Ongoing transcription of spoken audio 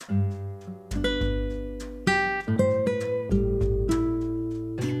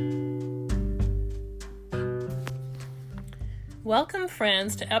Welcome,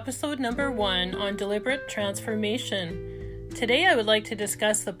 friends, to episode number 1 on deliberate transformation. Today I would like to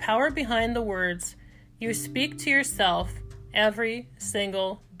discuss the power behind the words you speak to yourself every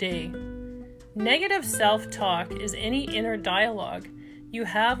single day. Negative self-talk is any inner dialogue you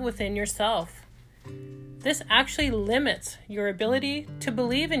have within yourself. This actually limits your ability to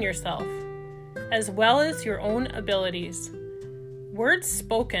believe in yourself, as well as your own abilities. Words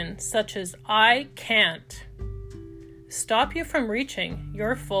spoken such as "I can't" stop you from reaching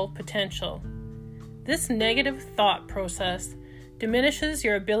your full potential. This negative thought process diminishes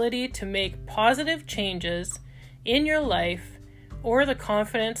your ability to make positive changes in your life or the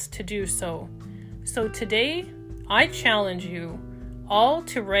confidence to do so. So today, I challenge you all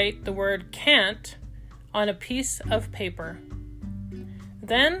to write the word "can't" on a piece of paper.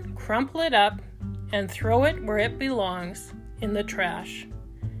 Then crumple it up and throw it where it belongs, in the trash.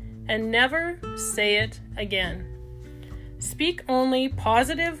 And never say it again. Speak only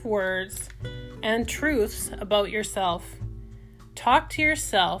positive words and truths about yourself. Talk to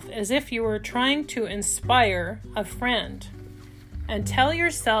yourself as if you were trying to inspire a friend. And tell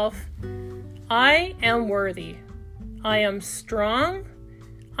yourself, "I am worthy. I am strong.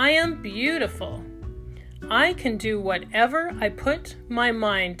 I am beautiful. I can do whatever I put my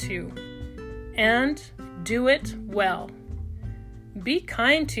mind to, and do it well." Be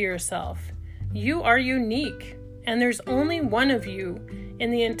kind to yourself. You are unique, and there's only one of you in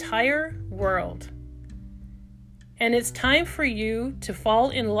the entire world. And it's time for you to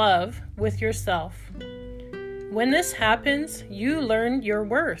fall in love with yourself. When this happens, you learn your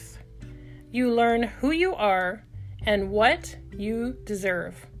worth. You learn who you are and what you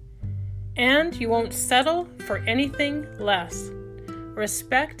deserve. And you won't settle for anything less.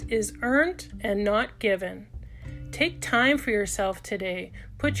 Respect is earned and not given. Take time for yourself today.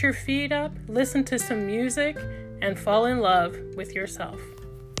 Put your feet up, listen to some music, and fall in love with yourself.